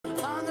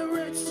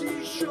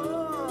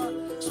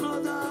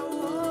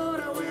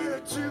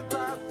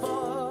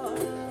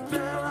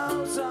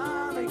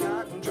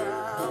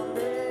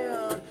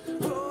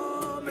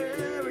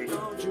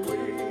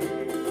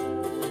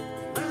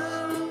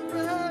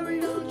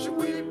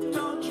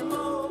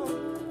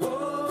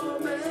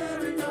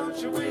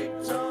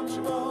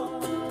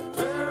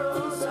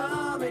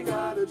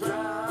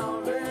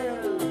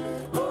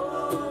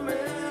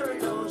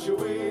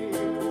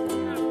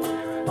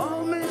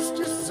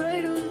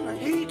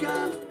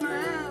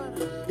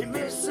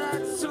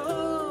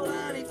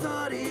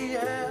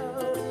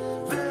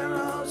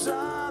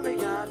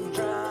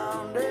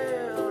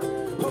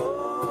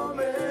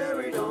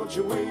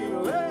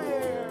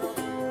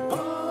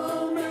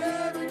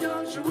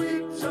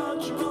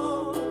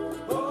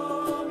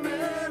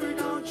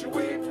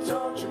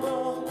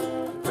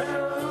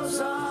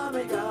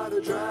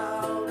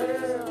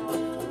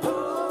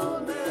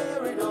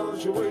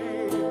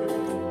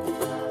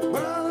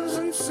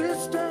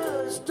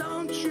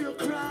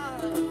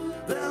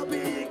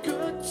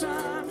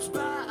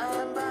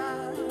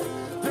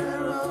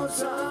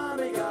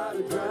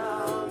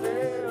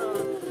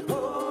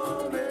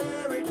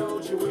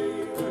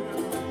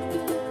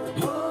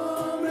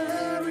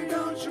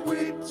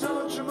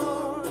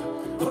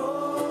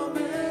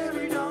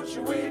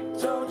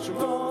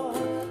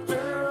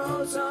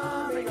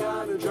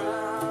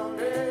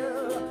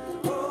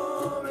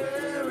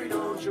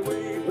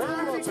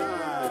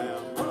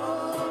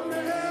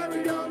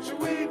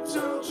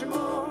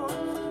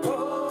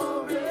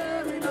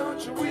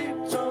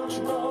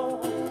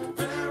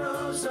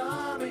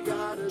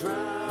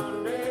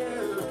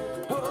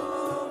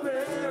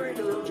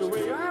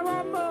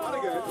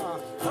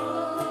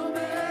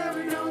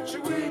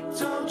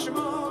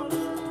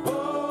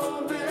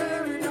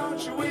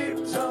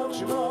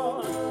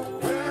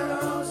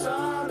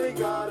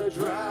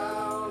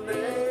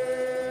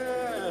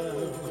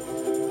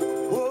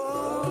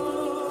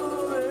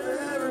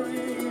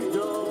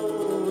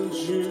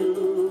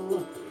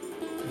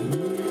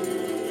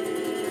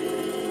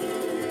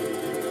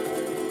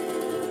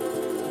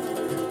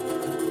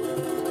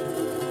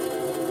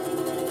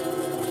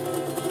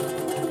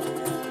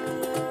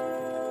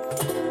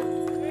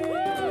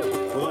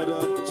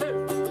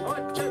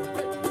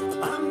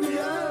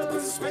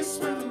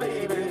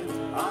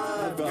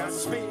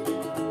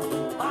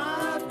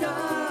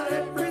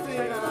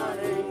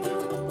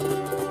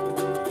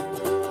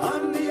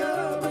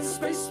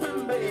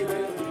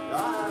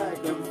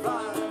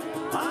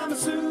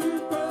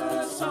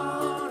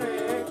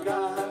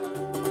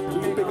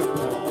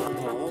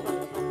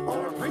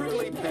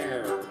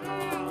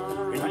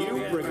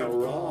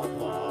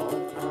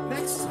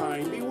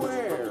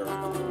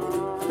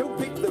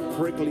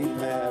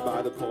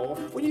paw.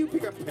 When you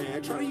pick a pear,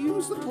 try to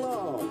use the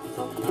claw.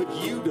 But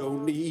you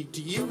don't need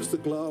to use the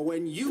claw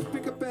when you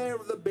pick a pear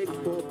of the big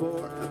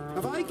paw.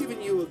 Have I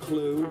given you a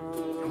clue?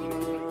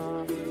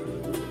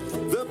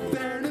 The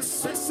bare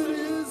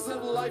necessities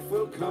of life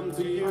will come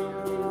to you.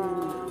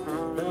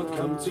 They'll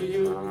come to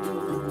you.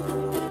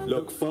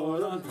 Look for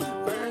the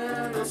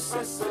bare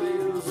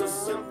necessities, the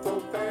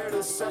simple bare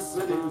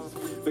necessities.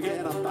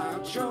 Forget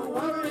about your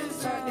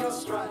worries and your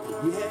strife.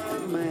 Yeah,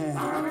 man.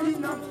 I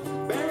need the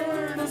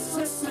bare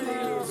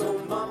necessities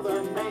of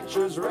Mother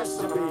Nature's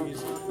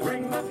recipes.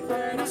 Bring the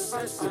bare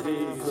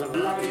necessities of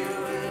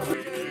life.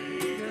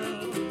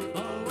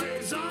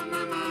 Always on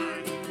my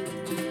mind.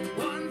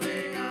 One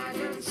thing I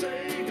can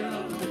say,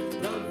 girl,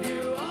 love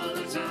you all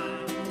the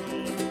time.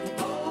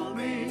 Hold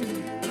me,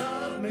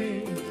 love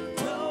me,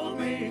 hold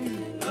me,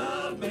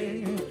 love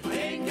me.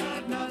 Ain't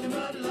got nothing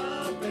but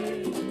love,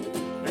 babe.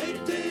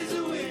 8 days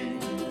a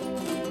week,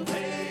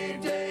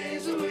 8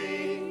 days a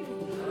week.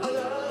 I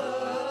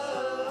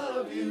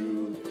love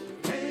you.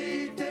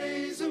 8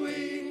 days a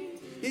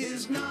week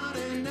is not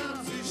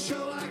enough to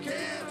show I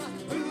care.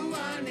 Ooh,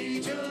 I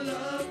need your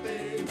love,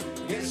 babe.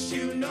 Yes,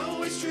 you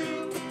know it's true.